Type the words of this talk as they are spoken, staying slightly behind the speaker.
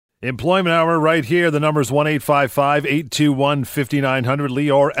Employment Hour right here. The number is 1-855-821-5900.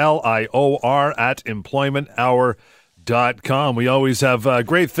 Lior, Lior, at employmenthour.com. We always have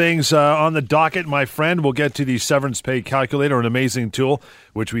great things on the docket, my friend. We'll get to the severance pay calculator, an amazing tool,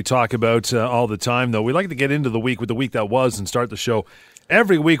 which we talk about all the time, though. We like to get into the week with the week that was and start the show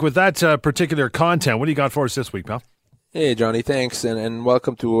every week with that particular content. What do you got for us this week, pal? Hey, Johnny, thanks, and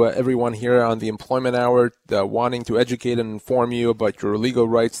welcome to everyone here on the Employment Hour, wanting to educate and inform you about your legal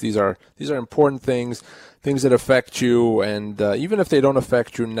rights. These are important things that affect you, and even if they don't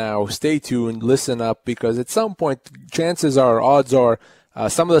affect you now, stay tuned, listen up, because at some point, odds are,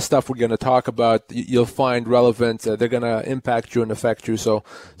 some of the stuff we're going to talk about, you'll find relevant. They're going to impact you and affect you, so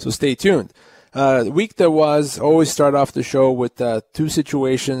stay tuned. The week that was, always start off the show with two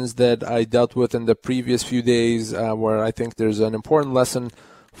situations that I dealt with in the previous few days where I think there's an important lesson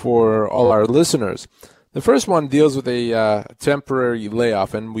for all our listeners. The first one deals with a temporary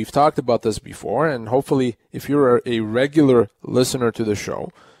layoff, and we've talked about this before, and hopefully if you're a regular listener to the show,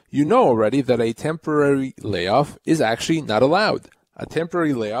 you know already that a temporary layoff is actually not allowed. A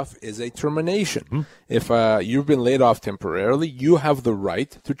temporary layoff is a termination. If you've been laid off temporarily, you have the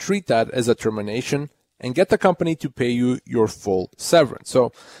right to treat that as a termination and get the company to pay you your full severance.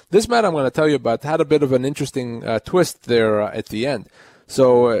 So this matter I'm going to tell you about had a bit of an interesting twist there at the end.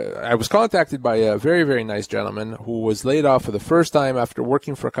 So I was contacted by a very, very nice gentleman who was laid off for the first time after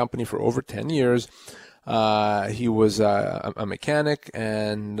working for a company for over 10 years. He was a mechanic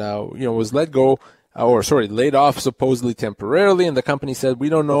and was laid off supposedly temporarily, and the company said, we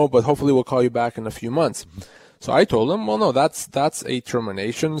don't know, but hopefully we'll call you back in a few months. So I told him, well, no, that's a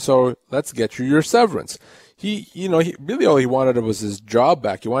termination, so let's get you your severance. He really all he wanted was his job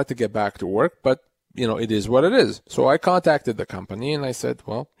back. He wanted to get back to work, but, it is what it is. So I contacted the company and I said,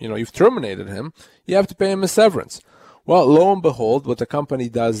 well, you've terminated him. You have to pay him a severance. Well, lo and behold, what the company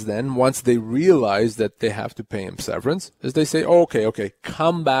does then, once they realize that they have to pay him severance, is they say, okay,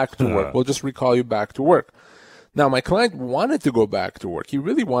 come back to work. We'll just recall you back to work. Now, my client wanted to go back to work. He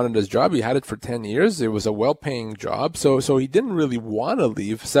really wanted his job. He had it for 10 years. It was a well-paying job. So he didn't really want to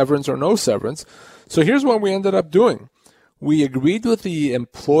leave, severance or no severance. So here's what we ended up doing. We agreed with the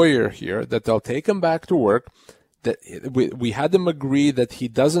employer here that they'll take him back to work, that we had them agree that he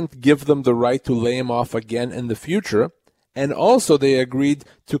doesn't give them the right to lay him off again in the future. And also they agreed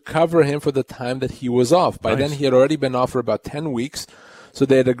to cover him for the time that he was off. By then he had already been off for about 10 weeks. So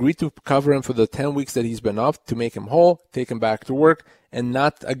they had agreed to cover him for the 10 weeks that he's been off, to make him whole, take him back to work, and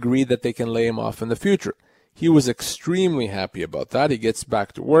not agree that they can lay him off in the future. He was extremely happy about that. He gets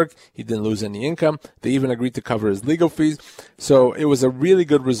back to work. He didn't lose any income. They even agreed to cover his legal fees. So it was a really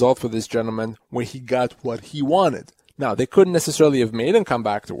good result for this gentleman when he got what he wanted. Now, they couldn't necessarily have made him come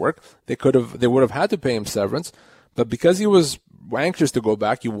back to work. They would have had to pay him severance. But because he was anxious to go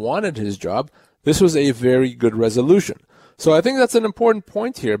back, he wanted his job, this was a very good resolution. So I think that's an important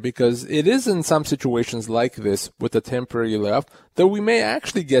point here, because it is in some situations like this with a temporary layoff that we may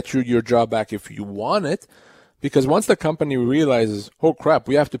actually get you your job back if you want it, because once the company realizes, oh crap,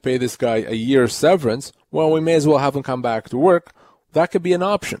 we have to pay this guy a year's severance, well, we may as well have him come back to work. That could be an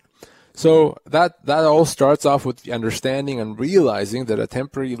option. So that all starts off with the understanding and realizing that a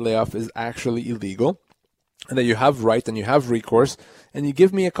temporary layoff is actually illegal, and that you have right and you have recourse, and you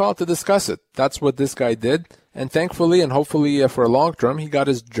give me a call to discuss it. That's what this guy did, and thankfully and hopefully for a long term, he got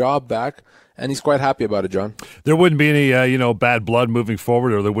his job back, and he's quite happy about it, John. There wouldn't be any, bad blood moving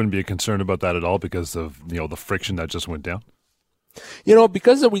forward, or there wouldn't be a concern about that at all because of, the friction that just went down?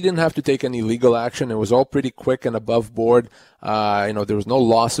 Because we didn't have to take any legal action, it was all pretty quick and above board. There was no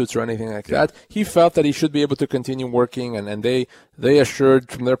lawsuits or anything like that. He felt that he should be able to continue working, and they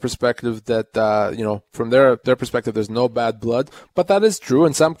assured from their perspective that, from their perspective, there's no bad blood. But that is true.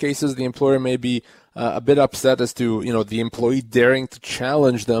 In some cases, the employer may be a bit upset as to, the employee daring to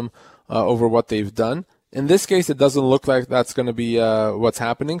challenge them over what they've done. In this case, it doesn't look like that's going to be what's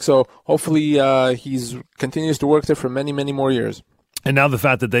happening. So hopefully he continues to work there for many, many more years. And now the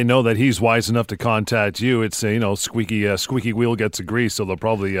fact that they know that he's wise enough to contact you, it's squeaky wheel gets a grease. So they'll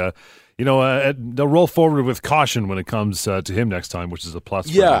probably they'll roll forward with caution when it comes to him next time, which is a plus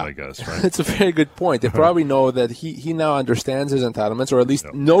for him, I guess. Right? It's a very good point. They probably know that he now understands his entitlements, or at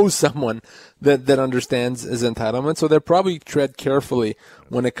least knows someone that understands his entitlements. So they'll probably tread carefully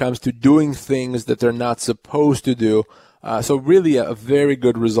when it comes to doing things that they're not supposed to do. So really a very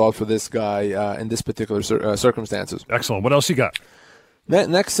good result for this guy in this particular circumstances. Excellent. What else you got?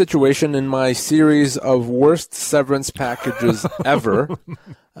 Next situation in my series of worst severance packages ever.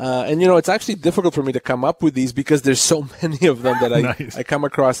 And it's actually difficult for me to come up with these because there's so many of them that Nice. I come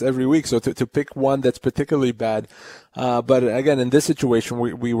across every week. So to pick one that's particularly bad. But again, in this situation,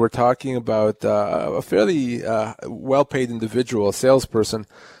 we were talking about a fairly well-paid individual, a salesperson,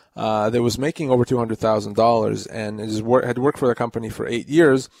 that was making over $200,000 and had worked for the company for 8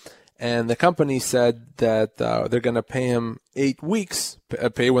 years. And the company said that they're going to pay him 8 weeks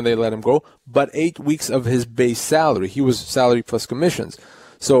pay when they let him go, but 8 weeks of his base salary. He was salary plus commissions.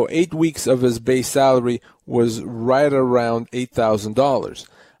 So 8 weeks of his base salary was right around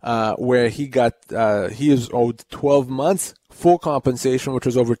 $8,000, where he is owed 12 months full compensation, which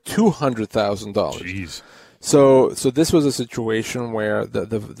was over $200,000. Jeez. So this was a situation where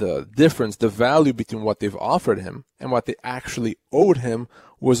the difference, the value between what they've offered him and what they actually owed him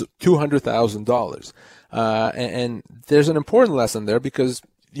was $200,000. And there's an important lesson there because,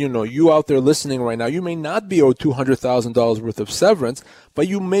 you out there listening right now, you may not be owed $200,000 worth of severance, but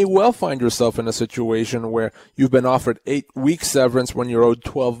you may well find yourself in a situation where you've been offered 8 weeks severance when you're owed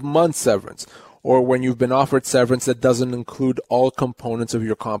 12 months severance, or when you've been offered severance that doesn't include all components of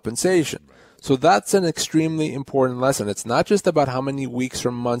your compensation. So that's an extremely important lesson. It's not just about how many weeks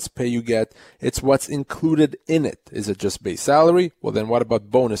or months pay you get. It's what's included in it. Is it just base salary? Well, then what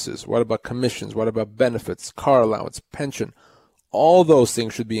about bonuses? What about commissions? What about benefits, car allowance, pension? All those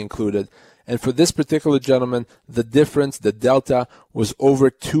things should be included. And for this particular gentleman, the difference, the delta, was over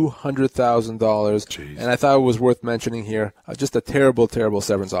 $200,000. And I thought it was worth mentioning here. Just a terrible, terrible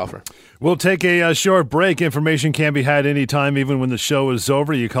severance offer. We'll take a short break. Information can be had anytime, even when the show is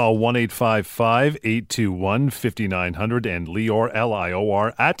over. You call 1-855-821-5900 and Lior,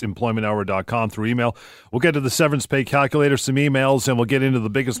 Lior, at employmenthour.com through email. We'll get to the severance pay calculator, some emails, and we'll get into the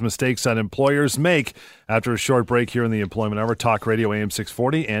biggest mistakes that employers make after a short break here in the Employment Hour. Talk Radio AM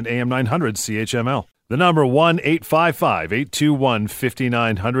 640 and AM 900 CHML. The number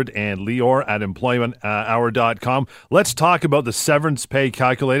 1-855-821-5900 and Lior at employmenthour.com. Let's talk about the severance pay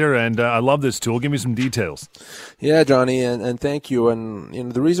calculator, and I love this tool. Give me some details. Yeah, Johnny, and thank you.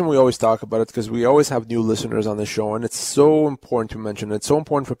 And the reason we always talk about it is because we always have new listeners on the show, and it's so important to mention. It's so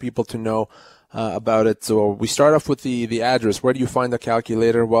important for people to know about it. So we start off with the address. Where do you find the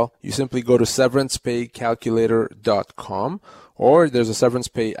calculator? Well, you simply go to severancepaycalculator.com. Or there's a severance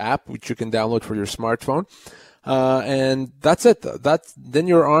pay app which you can download for your smartphone. And that's it. Then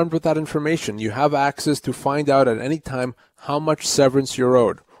you're armed with that information. You have access to find out at any time how much severance you're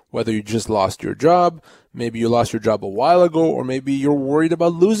owed. Whether you just lost your job, maybe you lost your job a while ago, or maybe you're worried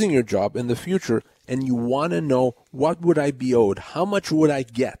about losing your job in the future and you want to know, what would I be owed? How much would I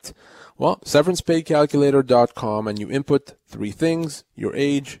get? Well, severancepaycalculator.com, and you input 3 things: your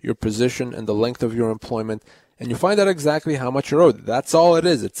age, your position, and the length of your employment. And you find out exactly how much you're owed. That's all it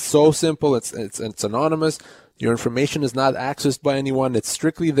is. It's so simple. It's anonymous. Your information is not accessed by anyone. It's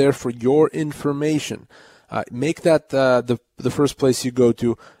strictly there for your information. Make that the first place you go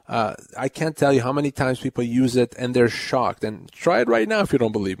to. I can't tell you how many times people use it and they're shocked. And try it right now if you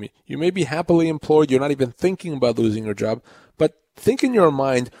don't believe me. You may be happily employed. You're not even thinking about losing your job. But think in your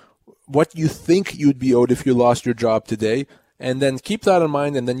mind what you think you'd be owed if you lost your job today. And then keep that in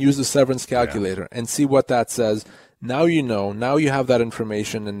mind, and then use the severance calculator and see what that says. Now you know. Now you have that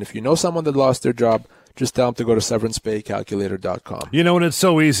information. And if you know someone that lost their job, just tell them to go to severancepaycalculator.com. And it's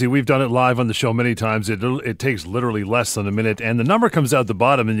so easy. We've done it live on the show many times. It takes literally less than a minute, and the number comes out the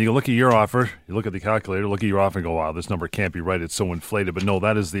bottom, and you look at your offer, you look at the calculator, look at your offer and go, wow, this number can't be right. It's so inflated. But no,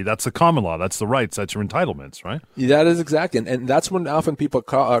 that's the common law. That's the rights. That's your entitlements, right? Yeah, that is exactly. And that's when often people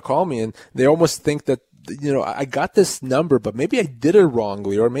call me, and they almost think that, I got this number, but maybe I did it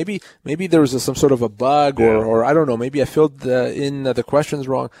wrongly, or maybe there was some sort of a bug, or I don't know, maybe I filled in the questions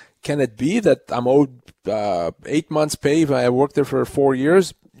wrong. Can it be that I'm owed 8 months pay if I worked there for 4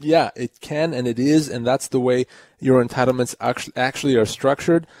 years? Yeah, it can, and it is, and that's the way your entitlements actually are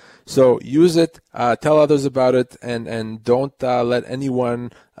structured. So use it, tell others about it, and don't let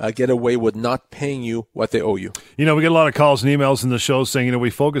anyone get away with not paying you what they owe you. We get a lot of calls and emails in the show saying,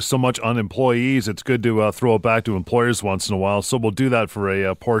 we focus so much on employees. It's good to throw it back to employers once in a while. So we'll do that for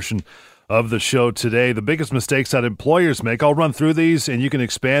a portion of the show today. The biggest mistakes that employers make. I'll run through these and you can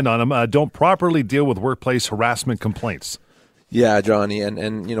expand on them. Don't properly deal with workplace harassment complaints. Yeah, Johnny,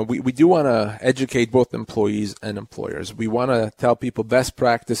 and we do want to educate both employees and employers. We want to tell people best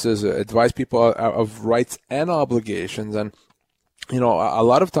practices, advise people of rights and obligations, and a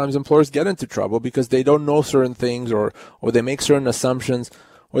lot of times employers get into trouble because they don't know certain things, or they make certain assumptions,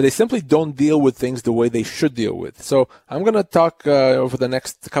 or they simply don't deal with things the way they should deal with. So I'm going to talk over the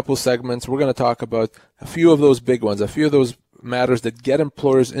next couple segments. We're going to talk about a few of those big ones, a few of those matters that get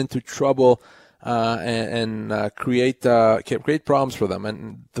employers into trouble and create problems for them.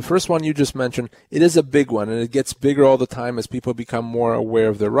 And the first one you just mentioned, it is a big one, and it gets bigger all the time as people become more aware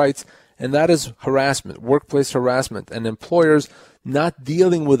of their rights, and that is harassment, workplace harassment, and employers not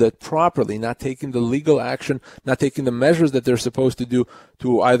dealing with it properly, not taking the legal action, not taking the measures that they're supposed to do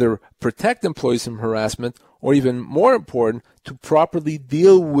to either protect employees from harassment, or even more important, to properly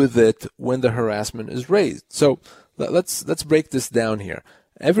deal with it when the harassment is raised. So let's break this down here.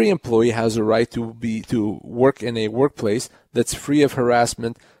 Every employee has a right to work in a workplace that's free of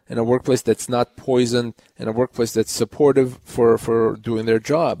harassment, in a workplace that's not poisoned, in a workplace that's supportive for doing their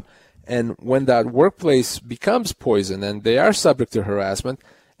job. And when that workplace becomes poisoned and they are subject to harassment,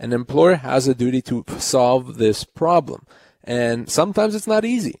 an employer has a duty to solve this problem. And sometimes it's not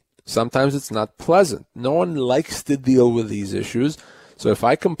easy. Sometimes it's not pleasant. No one likes to deal with these issues. So if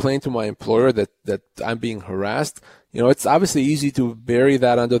I complain to my employer that I'm being harassed, it's obviously easy to bury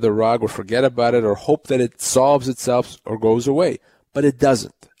that under the rug or forget about it or hope that it solves itself or goes away. But it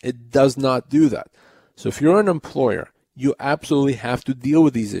doesn't. It does not do that. So if you're an employer, you absolutely have to deal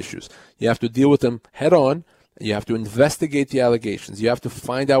with these issues. You have to deal with them head on. You have to investigate the allegations. You have to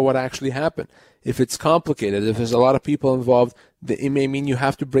find out what actually happened. If it's complicated, if there's a lot of people involved, it may mean you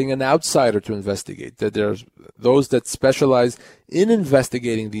have to bring an outsider to investigate. That there's those that specialize in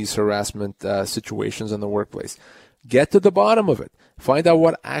investigating these harassment situations in the workplace. Get to the bottom of it. Find out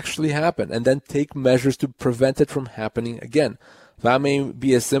what actually happened, and then take measures to prevent it from happening again. That may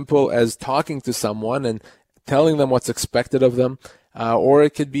be as simple as talking to someone and telling them what's expected of them, or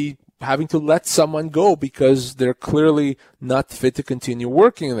it could be having to let someone go because they're clearly not fit to continue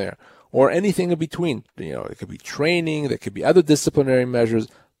working there, or anything in between. It could be training, there could be other disciplinary measures,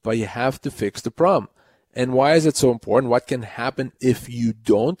 but you have to fix the problem. And why is it so important? What can happen if you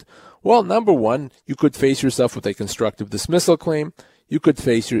don't? Well, number one, you could face yourself with a constructive dismissal claim. You could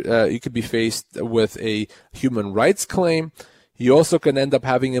be faced with a human rights claim. You also can end up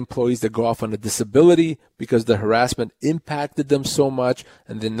having employees that go off on a disability because the harassment impacted them so much,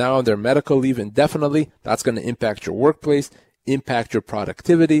 and then now on their medical leave indefinitely. That's going to impact your workplace, impact your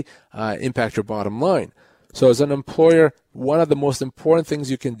productivity, impact your bottom line. So as an employer, one of the most important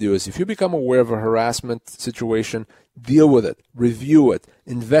things you can do is if you become aware of a harassment situation, deal with it, review it,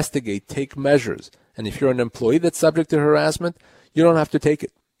 investigate, take measures. And if you're an employee that's subject to harassment, you don't have to take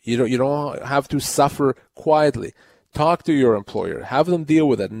it. You don't have to suffer quietly. Talk to your employer, have them deal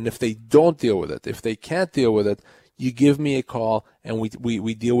with it, and if they don't deal with it, if they can't deal with it, you give me a call, and we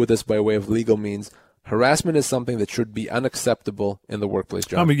deal with this by way of legal means. Harassment is something that should be unacceptable in the workplace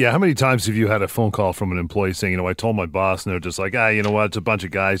job. How many times have you had a phone call from an employee saying, I told my boss, and they're just like, you know what, it's a bunch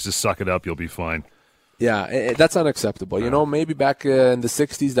of guys, just suck it up, you'll be fine. Yeah, that's unacceptable. Maybe back in the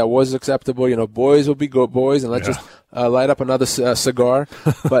 60s that was acceptable. Boys will be good boys, and let's just light up another cigar.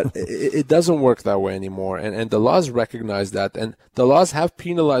 But it doesn't work that way anymore. And the laws recognize that. And the laws have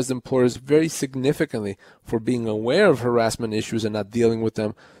penalized employers very significantly for being aware of harassment issues and not dealing with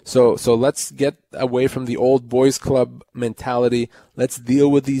them. So let's get away from the old boys club mentality. Let's deal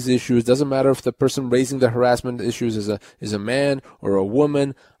with these issues. Doesn't matter if the person raising the harassment issues is a man or a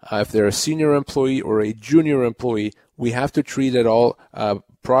woman, if they're a senior employee or a junior employee. We have to treat it all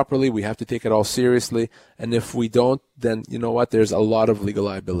properly. We have to take it all seriously. And if we don't, then you know what? There's a lot of legal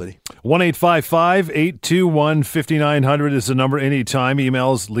liability. 1-855-821-5900 is the number anytime.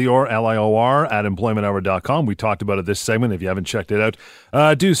 Emails Lior, Lior, @employmenthour.com. We talked about it this segment. If you haven't checked it out,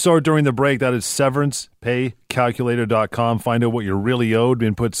 do so during the break. That is severancepaycalculator.com. Find out what you're really owed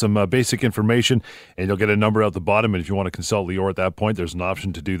and put some basic information, and you'll get a number out the bottom. And if you want to consult Lior at that point, there's an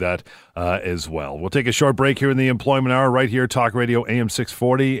option to do that as well. We'll take a short break here in the Employment Hour right here, Talk Radio AM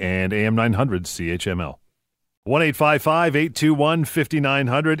 640 and AM 900 CHML.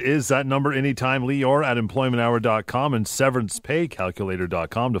 1-855-821-5900 is that number anytime. Lior @employmenthour.com and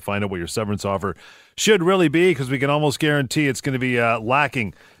severancepaycalculator.com to find out what your severance offer should really be, because we can almost guarantee it's going to be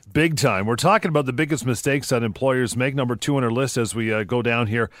lacking big time. We're talking about the biggest mistakes that employers make. Number 2 on our list as we go down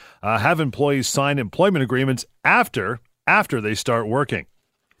here, have employees sign employment agreements after they start working.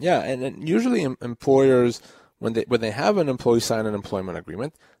 Yeah, and usually employers, when they have an employee sign an employment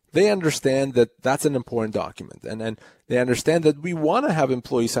agreement, they understand that that's an important document. And they understand that we want to have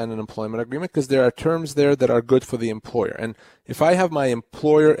employees sign an employment agreement because there are terms there that are good for the employer. And if I have my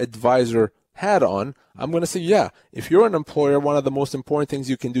employer advisor hat on, I'm going to say, yeah, if you're an employer, one of the most important things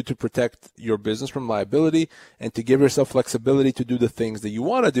you can do to protect your business from liability and to give yourself flexibility to do the things that you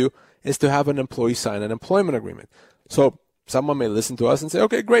want to do is to have an employee sign an employment agreement. So someone may listen to us and say,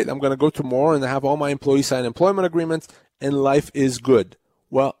 okay, great, I'm going to go tomorrow and have all my employees sign employment agreements and life is good.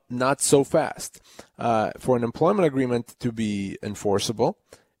 Well, not so fast. For an employment agreement to be enforceable,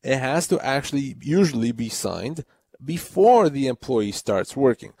 it has to actually usually be signed before the employee starts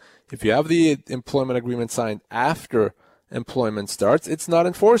working. If you have the employment agreement signed after employment starts, it's not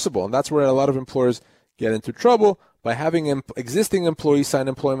enforceable. And that's where a lot of employers get into trouble by having existing employees sign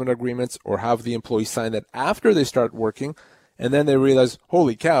employment agreements or have the employee sign that after they start working, and then they realize,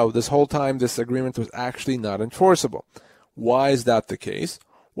 holy cow, this whole time this agreement was actually not enforceable. Why is that the case?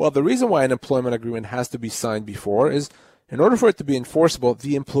 Well, the reason why an employment agreement has to be signed before is in order for it to be enforceable,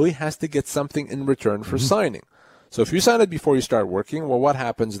 the employee has to get something in return for signing. So if you sign it before you start working, well, what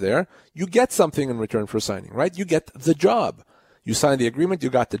happens there? You get something in return for signing, right? You get the job. You sign the agreement, you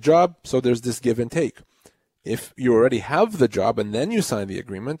got the job, so there's this give and take. If you already have the job and then you sign the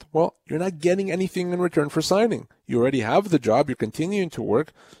agreement, well, you're not getting anything in return for signing. You already have the job, you're continuing to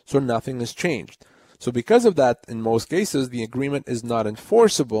work, so nothing has changed. So because of that, in most cases, the agreement is not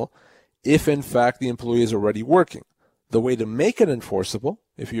enforceable if, in fact, the employee is already working. The way to make it enforceable,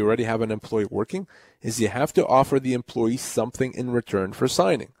 if you already have an employee working, is you have to offer the employee something in return for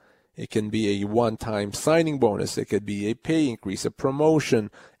signing. It can be a one-time signing bonus. It could be a pay increase, a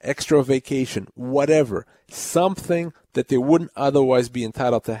promotion, extra vacation, whatever. Something that they wouldn't otherwise be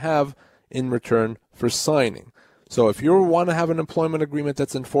entitled to have in return for signing. So if you want to have an employment agreement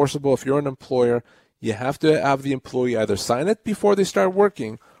that's enforceable, if you're an employer, you have to have the employee either sign it before they start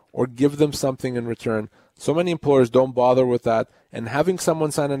working or give them something in return. So many employers don't bother with that, and having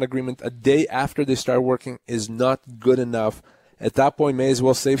someone sign an agreement a day after they start working is not good enough. At that point, may as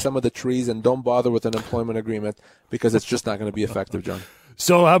well save some of the trees and don't bother with an employment agreement because it's just not going to be effective, John.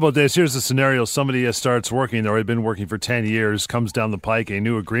 So how about this? Here's a scenario. Somebody starts working. They've already been working for 10 years, comes down the pike, a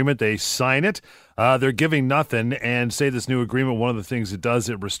new agreement. They sign it. They're giving nothing. And say this new agreement, one of the things it does,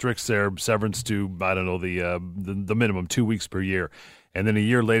 it restricts their severance to, I don't know, the minimum 2 weeks per year. And then a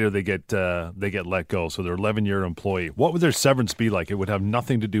year later, they get let go. So they're 11-year employee. What would their severance be like? It would have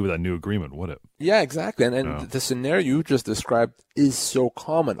nothing to do with that new agreement, would it? Yeah, exactly. And the scenario you just described is so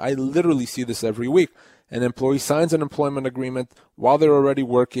common. I literally see this every week. An employee signs an employment agreement while they're already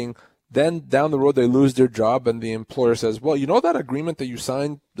working. Then down the road, they lose their job, and the employer says, well, you know that agreement that you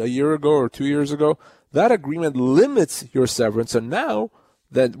signed a year ago or 2 years ago? That agreement limits your severance, and now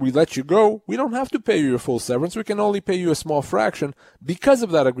that we let you go, we don't have to pay you your full severance. We can only pay you a small fraction because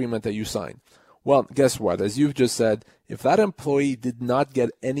of that agreement that you signed. Well, guess what? As you've just said, if that employee did not get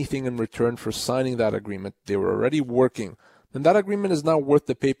anything in return for signing that agreement, they were already working, then that agreement is not worth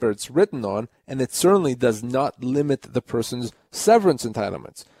the paper it's written on, and it certainly does not limit the person's severance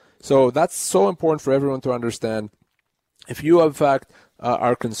entitlements. So that's so important for everyone to understand. If you, in fact,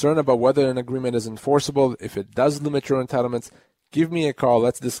 are concerned about whether an agreement is enforceable, if it does limit your entitlements, give me a call.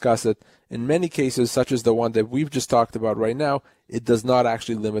 Let's discuss it. In many cases, such as the one that we've just talked about right now, it does not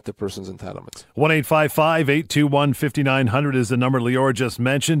actually limit the person's entitlements. 1-855-821-5900 is the number Lior just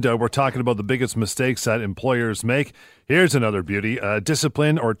mentioned. We're talking about the biggest mistakes that employers make. Here's another beauty.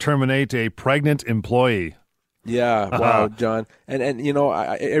 Discipline or terminate a pregnant employee. Yeah, wow, John. And you know,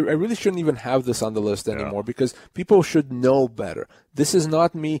 I really shouldn't even have this on the list anymore because people should know better. This is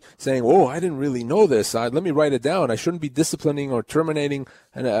not me saying, oh, I didn't really know this. Let me write it down. I shouldn't be disciplining or terminating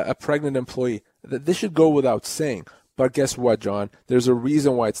a pregnant employee. This should go without saying. But guess what, John? There's a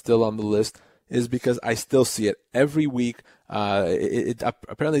reason why it's still on the list is because I still see it every week. It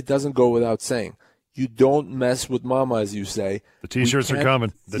apparently doesn't go without saying. You don't mess with mama, as you say. The T-shirts are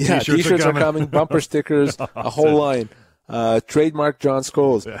coming. T-shirts are coming. Bumper stickers, a whole line. Trademark John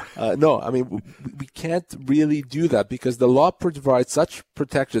Scholes. No, I mean, we can't really do that because the law provides such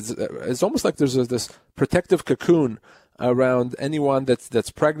protections. It's almost like there's this protective cocoon around anyone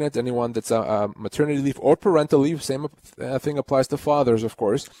that's pregnant, anyone that's maternity leave or parental leave. Same thing applies to fathers, of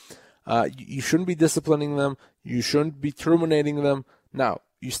course. You shouldn't be disciplining them. You shouldn't be terminating them. Now,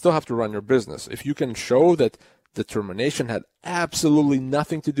 you still have to run your business. If you can show that the termination had absolutely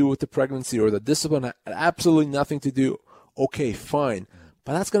nothing to do with the pregnancy or the discipline had absolutely nothing to do, okay, fine.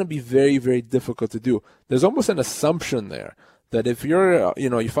 But that's going to be very, very difficult to do. There's almost an assumption there that if you're,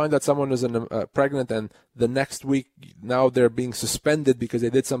 you find that someone is pregnant and the next week now they're being suspended because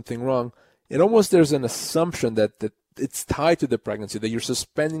they did something wrong, there's an assumption that it's tied to the pregnancy, that you're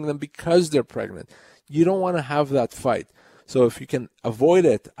suspending them because they're pregnant. You don't want to have that fight. So if you can avoid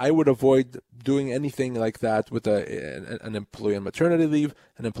it, I would avoid doing anything like that with an employee on maternity leave,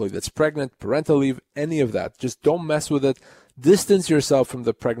 an employee that's pregnant, parental leave, any of that. Just don't mess with it. Distance yourself from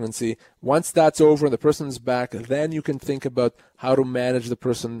the pregnancy. Once that's over and the person's back, then you can think about how to manage the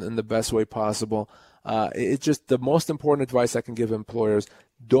person in the best way possible. It's just the most important advice I can give employers.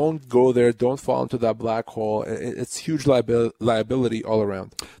 Don't go there. Don't fall into that black hole. It's huge liability all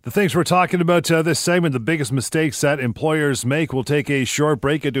around. The things we're talking about this segment, the biggest mistakes that employers make. We'll take a short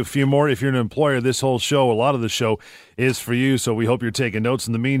break and do a few more. If you're an employer, this whole show, a lot of the show is for you, so we hope you're taking notes.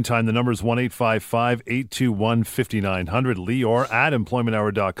 In the meantime, the number is 1-855-821-5900,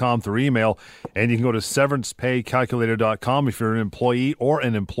 Lior@employmenthour.com through email, and you can go to severancepaycalculator.com if you're an employee or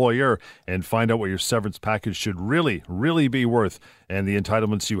an employer and find out what your severance package should really, really be worth and the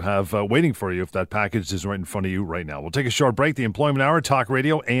entitlements you have waiting for you if that package is right in front of you right now. We'll take a short break. The Employment Hour, Talk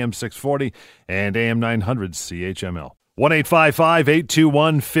Radio, AM 640 and AM 900 CHML.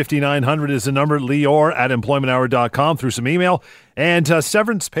 1-855-821-5900 is the number. Lior@employmenthour.com through some email. And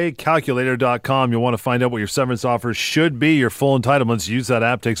severancepaycalculator.com. You'll want to find out what your severance offer should be, your full entitlements. Use that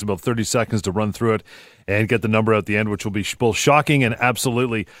app. Takes about 30 seconds to run through it and get the number at the end, which will be both shocking and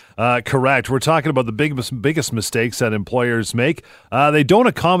absolutely correct. We're talking about the biggest mistakes that employers make. They don't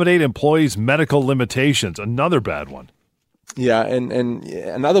accommodate employees' medical limitations. Another bad one. Yeah, and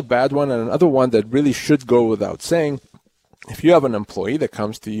another bad one, and another one that really should go without saying. If you have an employee that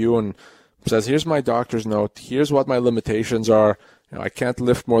comes to you and says, here's my doctor's note, here's what my limitations are, I can't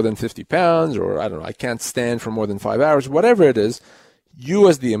lift more than 50 pounds, or I can't stand for more than 5 hours, whatever it is, you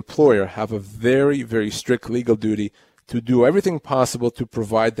as the employer have a very, very strict legal duty to do everything possible to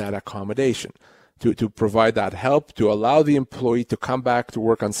provide that accommodation, to provide that help, to allow the employee to come back to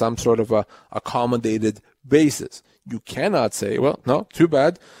work on some sort of a accommodated basis. You cannot say, well, no, too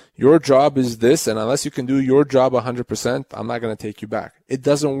bad. Your job is this, and unless you can do your job 100%, I'm not going to take you back. It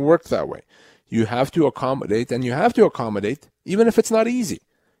doesn't work that way. You have to accommodate, and you have to accommodate even if it's not easy.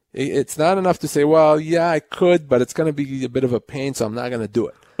 It's not enough to say, well, yeah, I could, but it's going to be a bit of a pain, so I'm not going to do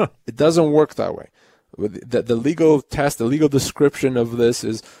it. It doesn't work that way. The legal test, the legal description of this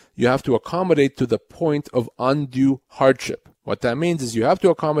is you have to accommodate to the point of undue hardship. What that means is you have to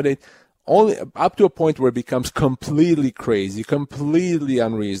accommodate only up to a point where it becomes completely crazy, completely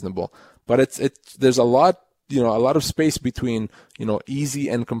unreasonable. But there's a lot of space between, easy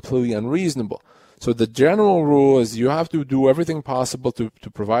and completely unreasonable. So the general rule is you have to do everything possible to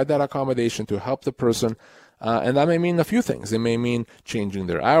provide that accommodation to help the person. And that may mean a few things. It may mean changing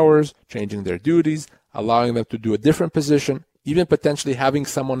their hours, changing their duties, allowing them to do a different position, even potentially having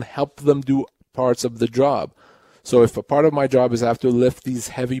someone help them do parts of the job. So if a part of my job is I have to lift these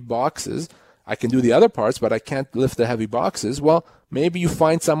heavy boxes, I can do the other parts, but I can't lift the heavy boxes. Well, maybe you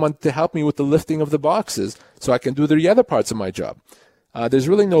find someone to help me with the lifting of the boxes so I can do the other parts of my job. There's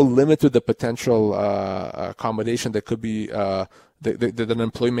really no limit to the potential accommodation that could be that an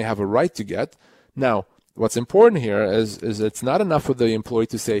employee may have a right to get. Now, what's important here is it's not enough for the employee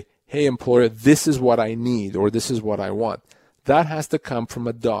to say, hey, employer, this is what I need or this is what I want. That has to come from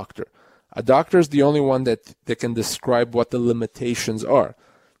a doctor. A doctor is the only one that can describe what the limitations are.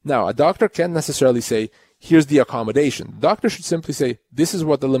 Now, a doctor can't necessarily say, here's the accommodation. The doctor should simply say, this is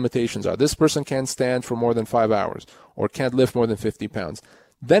what the limitations are. This person can't stand for more than 5 hours or can't lift more than 50 pounds.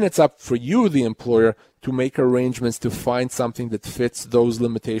 Then it's up for you, the employer, to make arrangements to find something that fits those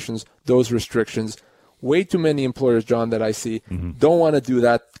limitations, those restrictions. Way too many employers, John, that I see don't want to do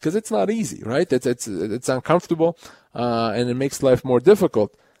that because it's not easy, right? It's uncomfortable and it makes life more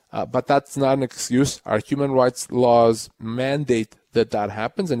difficult. But that's not an excuse. Our human rights laws mandate that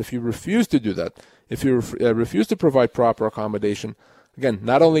happens. And if you refuse to do that, if you refuse to provide proper accommodation, again,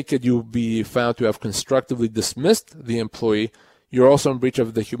 not only could you be found to have constructively dismissed the employee, you're also in breach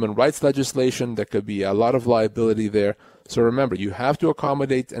of the human rights legislation. There could be a lot of liability there. So remember, you have to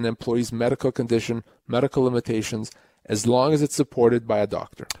accommodate an employee's medical condition, medical limitations, as long as it's supported by a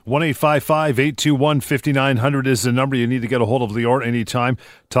doctor. 1-855-821-5900 is the number. You need to get a hold of Lior anytime.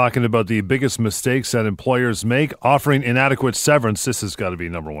 Talking about the biggest mistakes that employers make, offering inadequate severance. This has got to be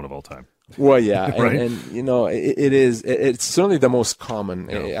number one of all time. Well, yeah, right? and it's certainly the most common.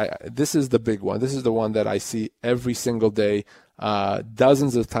 Yeah. This is the big one. This is the one that I see every single day,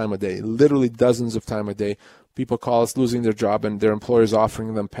 dozens of times a day, literally dozens of times a day. People call us losing their job and their employers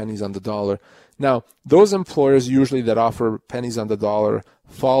offering them pennies on the dollar. Now, those employers usually that offer pennies on the dollar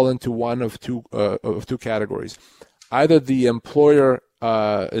fall into one of two categories. Either the employer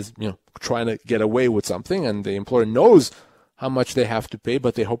is trying to get away with something, and the employer knows how much they have to pay,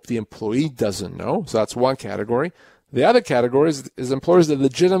 but they hope the employee doesn't know. So that's one category. The other category is employers that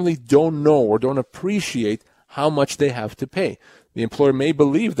legitimately don't know or don't appreciate how much they have to pay. The employer may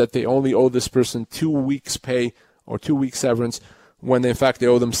believe that they only owe this person 2 weeks' pay or 2 weeks severance when in fact they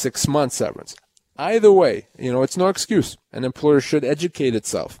owe them 6 months severance. Either way, it's no excuse. An employer should educate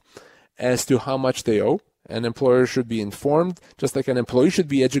itself as to how much they owe An employer should be informed, just like an employee should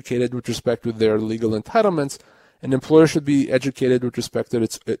be educated with respect to their legal entitlements. An employer should be educated with respect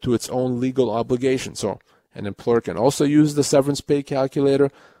to its own legal obligation. So an employer can also use the severance pay calculator.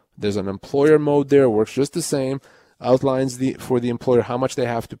 There's an employer mode there, works just the same, outlines for the employer how much they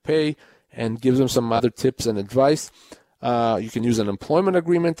have to pay, and gives them some other tips and advice. You can use an employment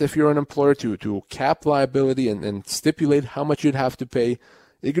agreement if you're an employer to cap liability and stipulate how much you'd have to pay.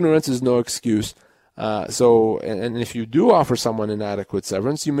 Ignorance is no excuse. And if you do offer someone inadequate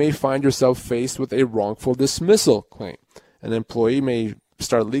severance, you may find yourself faced with a wrongful dismissal claim. An employee may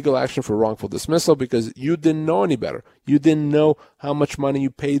start legal action for wrongful dismissal because you didn't know any better. You didn't know how much money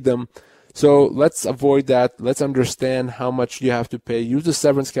you paid them. So let's avoid that. Let's understand how much you have to pay. Use the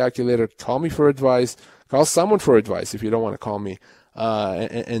severance calculator. Call me for advice. Call someone for advice if you don't want to call me.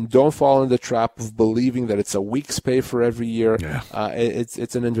 And don't fall in the trap of believing that it's a week's pay for every year. Yeah.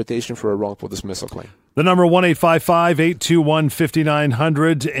 It's an invitation for a wrongful dismissal claim. The number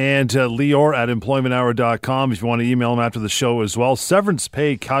 1-855-821-5900 and Lior at employmenthour.com if you want to email them after the show as well.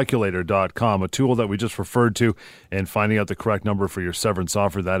 SeverancePayCalculator.com, a tool that we just referred to, and finding out the correct number for your severance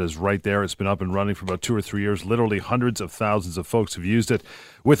offer. That is right there. It's been up and running for about 2 or 3 years. Literally hundreds of thousands of folks have used it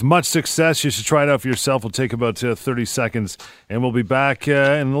with much success. You should try it out for yourself. It'll take about 30 seconds, and we'll be back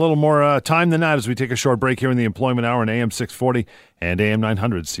in a little more time than that as we take a short break here in the Employment Hour on AM 640 and AM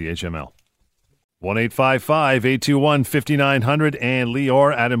 900 CHML. 1-855-821-5900 and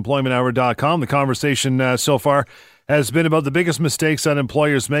Lior at employmenthour.com. The conversation so far has been about the biggest mistakes that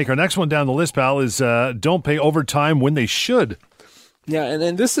employers make. Our next one down the list, pal, is don't pay overtime when they should. Yeah,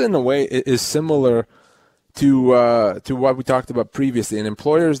 and this in a way is similar to what we talked about previously. And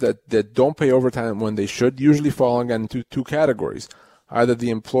employers that don't pay overtime when they should usually fall into two categories. Either the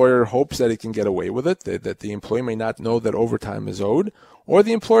employer hopes that it can get away with it, that the employee may not know that overtime is owed, or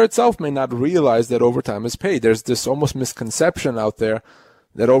the employer itself may not realize that overtime is paid. There's this almost misconception out there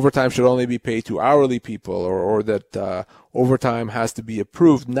that overtime should only be paid to hourly people or that overtime has to be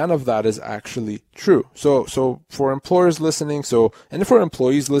approved. None of that is actually true. So for employers listening, and for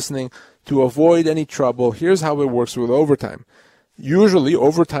employees listening, to avoid any trouble, here's how it works with overtime. Usually,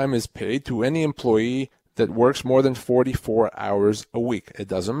 overtime is paid to any employee that works more than 44 hours a week. It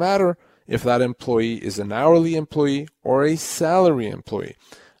doesn't matter if that employee is an hourly employee or a salary employee.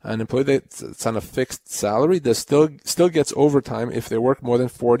 An employee that's on a fixed salary that still gets overtime if they work more than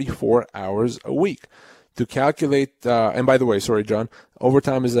 44 hours a week. To calculate, and by the way, sorry, John,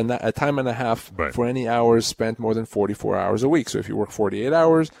 overtime is a time and a half for any hours spent more than 44 hours a week. So if you work 48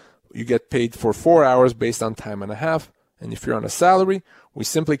 hours, you get paid for 4 hours based on time and a half. And if you're on a salary, we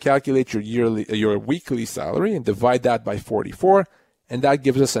simply calculate your weekly salary and divide that by 44, and that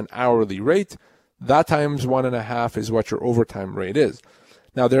gives us an hourly rate. That times 1.5 is what your overtime rate is.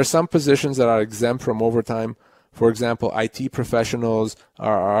 Now, there are some positions that are exempt from overtime. For example, IT professionals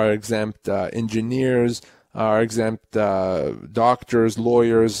are exempt, engineers are exempt, doctors,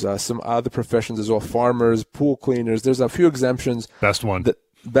 lawyers, some other professions as well, farmers, pool cleaners. There's a few exemptions. Best one.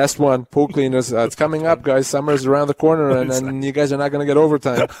 Best one, pool cleaners. It's coming up, guys. Summer's around the corner, and you guys are not going to get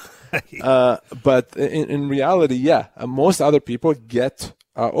overtime. But in reality, yeah, most other people get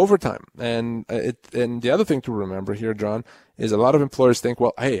overtime. And the other thing to remember here, John, is a lot of employers think,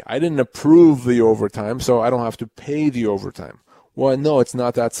 well, hey, I didn't approve the overtime, so I don't have to pay the overtime. Well, no, it's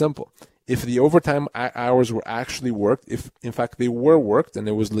not that simple. If the overtime hours were actually worked, if in fact they were worked and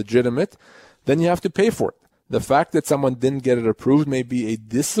it was legitimate, then you have to pay for it. The fact that someone didn't get it approved may be a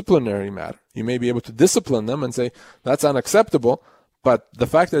disciplinary matter. You may be able to discipline them and say, that's unacceptable, but the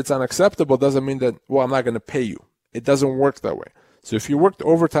fact that it's unacceptable doesn't mean that, well, I'm not going to pay you. It doesn't work that way. So if you worked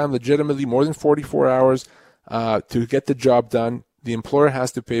overtime legitimately more than 44 hours to get the job done, the employer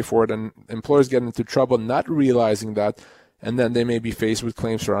has to pay for it, and employers get into trouble not realizing that, and then they may be faced with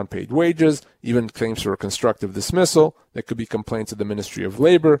claims for unpaid wages, even claims for a constructive dismissal. There could be complaints to the Ministry of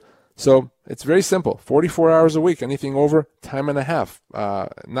Labor. So it's very simple. 44 hours a week, anything over, time and a half.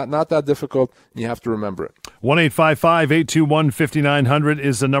 Not that difficult, and you have to remember it. 1-855-821-5900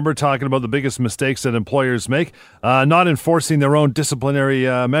 is the number, talking about the biggest mistakes that employers make, not enforcing their own disciplinary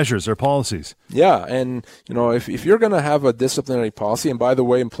measures or policies. Yeah, and if you're going to have a disciplinary policy, and by the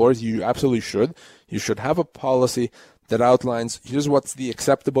way, employers, you absolutely should. You should have a policy that outlines, here's what's the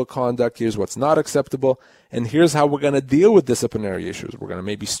acceptable conduct, here's what's not acceptable, and here's how we're going to deal with disciplinary issues. We're going to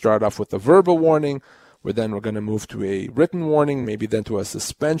maybe start off with a verbal warning, we're going to move to a written warning, maybe then to a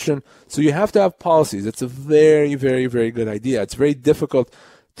suspension. So you have to have policies. It's a very, very, very good idea. It's very difficult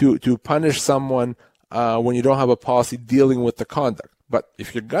to punish someone when you don't have a policy dealing with the conduct. But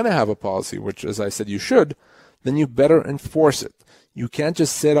if you're going to have a policy, which, as I said, you should, then you better enforce it. You can't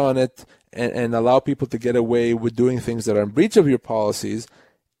just sit on it and allow people to get away with doing things that are in breach of your policies,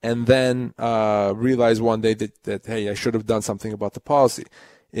 and then realize one day that hey, I should have done something about the policy.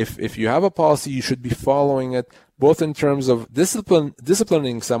 If you have a policy, you should be following it, both in terms of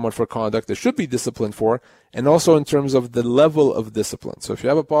disciplining someone for conduct that should be disciplined for, and also in terms of the level of discipline. So if you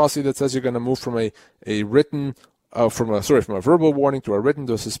have a policy that says you're going to move from a verbal warning to a written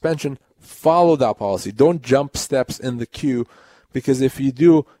to a suspension, follow that policy. Don't jump steps in the queue, because if you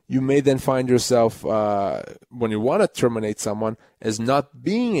do, you may then find yourself, when you want to terminate someone, as not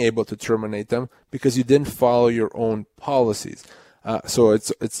being able to terminate them because you didn't follow your own policies. So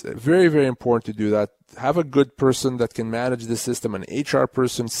it's very, very important to do that. Have a good person that can manage the system, an HR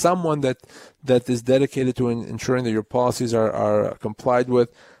person, someone that is dedicated to ensuring that your policies are complied with.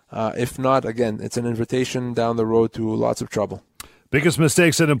 If not, again, it's an invitation down the road to lots of trouble. Biggest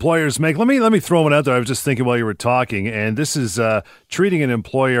mistakes that employers make. Let me throw one out there. I was just thinking while you were talking, and this is treating an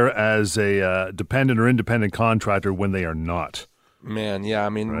employer as a dependent or independent contractor when they are not. Man, yeah, I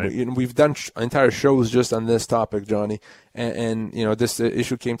mean, right. We've done entire shows just on this topic, Johnny, and this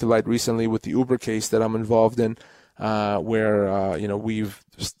issue came to light recently with the Uber case that I'm involved in, where we've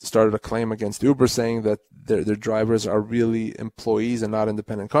started a claim against Uber saying that their drivers are really employees and not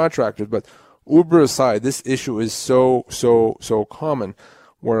independent contractors. But Uber aside, this issue is so common,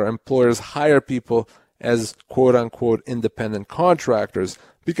 where employers hire people as quote unquote independent contractors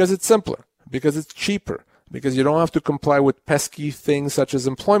because it's simpler, because it's cheaper, because you don't have to comply with pesky things such as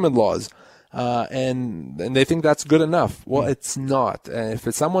employment laws, and they think that's good enough. Well, it's not.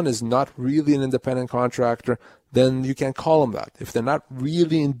 If someone is not really an independent contractor, then you can't call them that. If they're not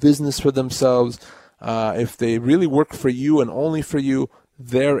really in business for themselves, if they really work for you and only for you,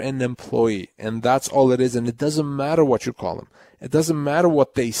 they're an employee, and that's all it is. And it doesn't matter what you call them. It doesn't matter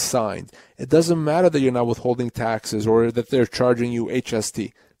what they signed. It doesn't matter that you're not withholding taxes or that they're charging you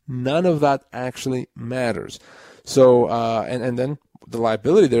HST. None of that actually matters. So, and then the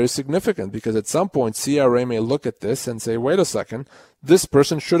liability there is significant, because at some point CRA may look at this and say, wait a second, this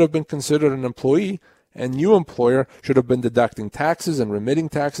person should have been considered an employee, and you, employer, should have been deducting taxes and remitting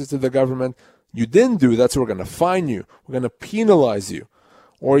taxes to the government. You didn't do that, so we're going to fine you. We're going to penalize you.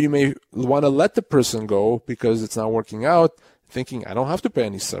 Or you may want to let the person go because it's not working out, thinking, I don't have to pay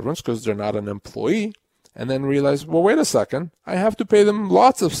any severance because they're not an employee. And then realize, well, wait a second, I have to pay them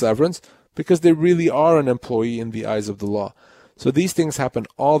lots of severance because they really are an employee in the eyes of the law. So these things happen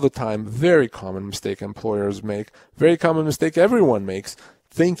all the time. Very common mistake employers make. Very common mistake everyone makes,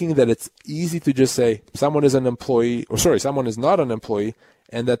 thinking that it's easy to just say someone is an employee, someone is not an employee,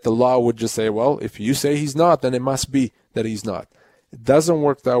 and that the law would just say, well, if you say he's not, then it must be that he's not. It doesn't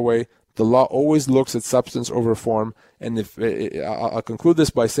work that way. The law always looks at substance over form. And I'll conclude this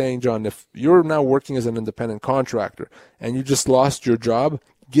by saying, John, if you're now working as an independent contractor and you just lost your job,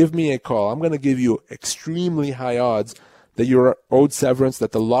 give me a call. I'm going to give you extremely high odds that you're owed severance,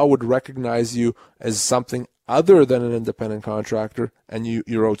 that the law would recognize you as something other than an independent contractor, and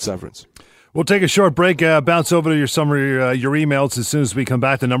you're owed severance. We'll take a short break, bounce over to your summary, your emails as soon as we come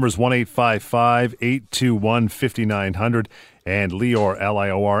back. The number is 1-855-821-5900 and Lior,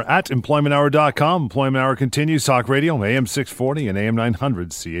 Lior, at employmenthour.com. Employment Hour continues. Talk Radio, AM 640 and AM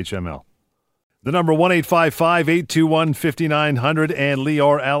 900 CHML. The number 1-855-821-5900 and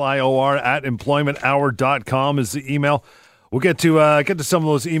Lior, Lior, at employmenthour.com is the email. We'll get to some of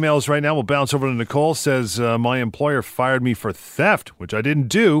those emails right now. We'll bounce over to Nicole. Says, my employer fired me for theft, which I didn't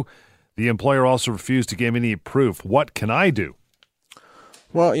do. The employer also refused to give me any proof. What can I do?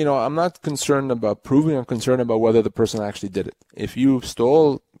 Well, I'm not concerned about proving. I'm concerned about whether the person actually did it. If you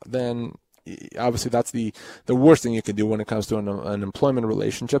stole, then obviously that's the worst thing you can do when it comes to an employment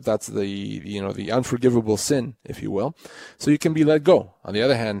relationship. That's the unforgivable sin, if you will. So you can be let go. On the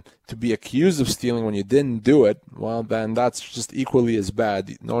other hand, to be accused of stealing when you didn't do it, well, then that's just equally as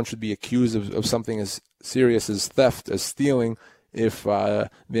bad. No one should be accused of something as serious as theft, as stealing, if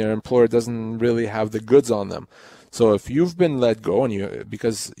their employer doesn't really have the goods on them. So if you've been let go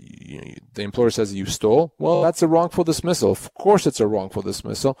because the employer says you stole, well, that's a wrongful dismissal. Of course it's a wrongful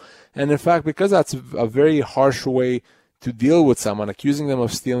dismissal. And in fact, because that's a very harsh way to deal with someone, accusing them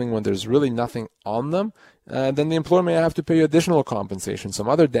of stealing when there's really nothing on them, then the employer may have to pay you additional compensation, some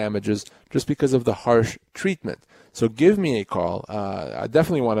other damages, just because of the harsh treatment. So give me a call. I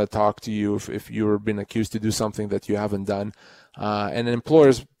definitely want to talk to you if you've been accused to do something that you haven't done. And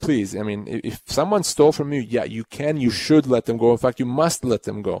employers, please, if someone stole from you, yeah, you should let them go. In fact, you must let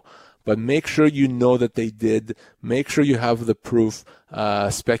them go. But make sure you know that they did. Make sure you have the proof.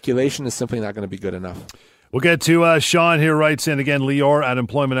 Speculation is simply not going to be good enough. We'll get to Sean here, writes in again. Lior at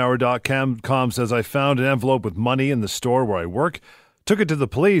employmenthour.com says, I found an envelope with money in the store where I work. Took it to the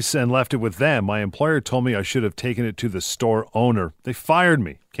police and left it with them. My employer told me I should have taken it to the store owner. They fired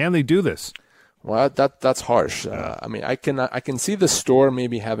me. Can they do this? Well, that's harsh. I mean, I can see the store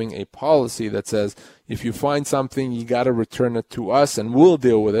maybe having a policy that says if you find something, you got to return it to us and we'll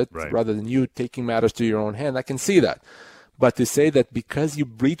deal with it, right, rather than you taking matters to your own hand. I can see that. But to say that because you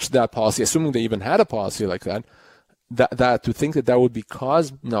breached that policy, assuming they even had a policy like that, that to think that would be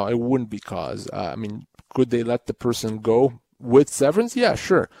cause, no, it wouldn't be cause. I mean, could they let the person go with severance? Yeah,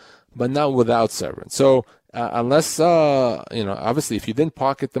 sure, but not without severance. So unless, obviously if you didn't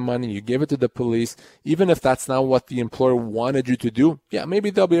pocket the money, you gave it to the police, even if that's not what the employer wanted you to do, yeah, maybe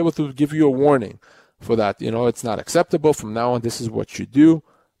they'll be able to give you a warning for that. It's not acceptable. From now on, this is what you do.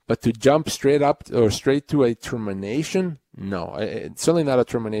 But to jump straight up or straight to a termination, no, it's certainly not a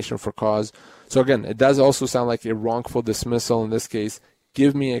termination for cause. So again, it does also sound like a wrongful dismissal in this case.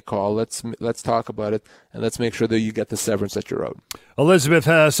 Give me a call. Let's talk about it, and let's make sure that you get the severance that you're owed. Elizabeth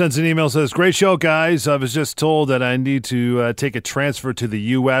sends an email, says, great show, guys. I was just told that I need to take a transfer to the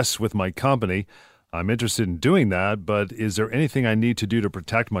U.S. with my company. I'm interested in doing that, but is there anything I need to do to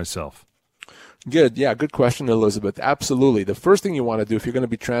protect myself? Good. Yeah, good question, Elizabeth. Absolutely. The first thing you want to do if you're going to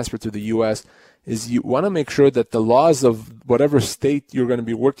be transferred to the U.S. is you want to make sure that the laws of whatever state you're going to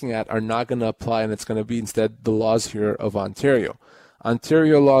be working at are not going to apply, and it's going to be instead the laws here of Ontario.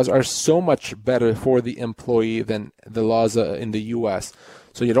 Ontario laws are so much better for the employee than the laws in the U.S.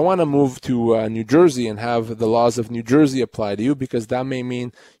 So you don't want to move to New Jersey and have the laws of New Jersey apply to you, because that may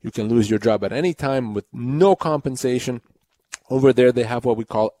mean you can lose your job at any time with no compensation. Over there, they have what we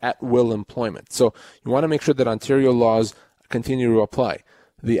call at-will employment. So you want to make sure that Ontario laws continue to apply.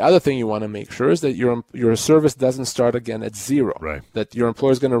 The other thing you want to make sure is that your service doesn't start again at zero. Right. That your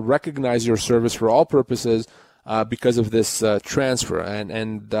employer is going to recognize your service for all purposes because of this transfer.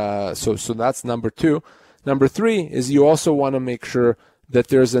 So that's number two. Number three is you also want to make sure that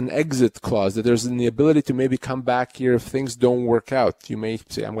there's an exit clause, that there's the ability to maybe come back here if things don't work out. You may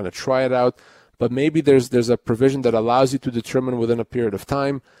say, I'm going to try it out. But maybe there's a provision that allows you to determine within a period of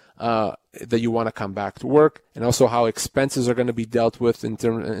time that you want to come back to work, and also how expenses are going to be dealt with in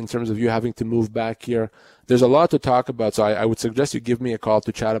terms of you having to move back here. There's a lot to talk about, so I would suggest you give me a call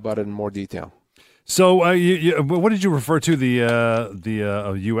to chat about it in more detail. So what did you refer to,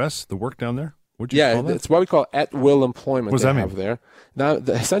 the U.S., the work down there? It's what we call at-will employment. What does that mean? Have there. Now,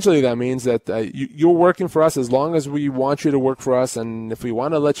 essentially, that means that you're working for us as long as we want you to work for us, and if we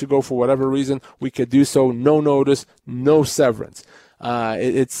want to let you go for whatever reason, we could do so. No notice, no severance.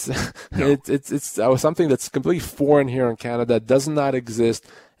 It's something that's completely foreign here in Canada. Does not exist.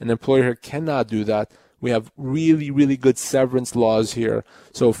 An employer here cannot do that. We have really, really good severance laws here.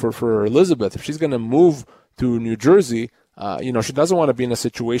 So for Elizabeth, if she's going to move to New Jersey, she doesn't want to be in a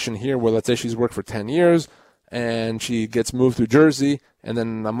situation here where, let's say, she's worked for 10 years and she gets moved to Jersey, and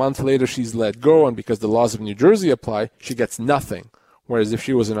then a month later she's let go, and because the laws of New Jersey apply, she gets nothing. Whereas if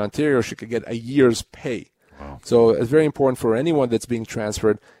she was in Ontario, she could get a year's pay. Wow. So it's very important for anyone that's being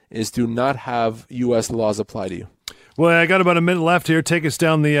transferred is to not have U.S. laws apply to you. Well, I got about a minute left here. Take us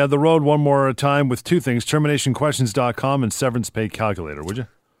down the road one more time with two things, terminationquestions.com and severance pay calculator, would you?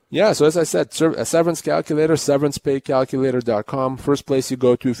 Yeah, so as I said, a severance calculator, severancepaycalculator.com. First place you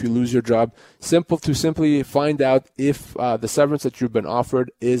go to if you lose your job. Simply find out if the severance that you've been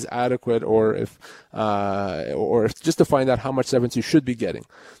offered is adequate, or if just to find out how much severance you should be getting.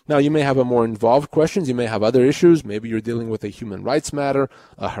 Now, you may have a more involved questions. You may have other issues. Maybe you're dealing with a human rights matter,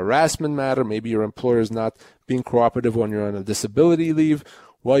 a harassment matter. Maybe your employer is not being cooperative when you're on a disability leave.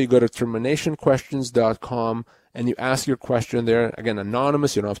 Well, you go to terminationquestions.com. and you ask your question there. Again,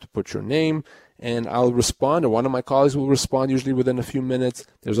 anonymous. You don't have to put your name. And I'll respond, or one of my colleagues will respond, usually within a few minutes.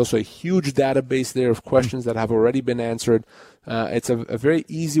 There's also a huge database there of questions that have already been answered. It's a very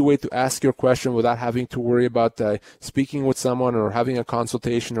easy way to ask your question without having to worry about speaking with someone or having a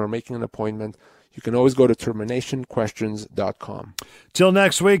consultation or making an appointment. You can always go to terminationquestions.com. Till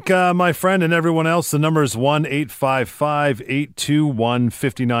next week, my friend, and everyone else, the number is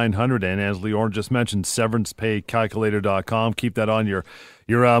 1-855-821-5900. And as Lior just mentioned, severancepaycalculator.com. Keep that on your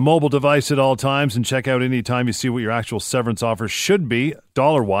mobile device at all times, and check out any time you see what your actual severance offer should be.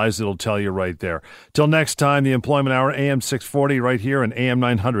 Dollar-wise, it'll tell you right there. Till next time, the Employment Hour, AM 640 right here and AM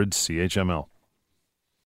 900 CHML.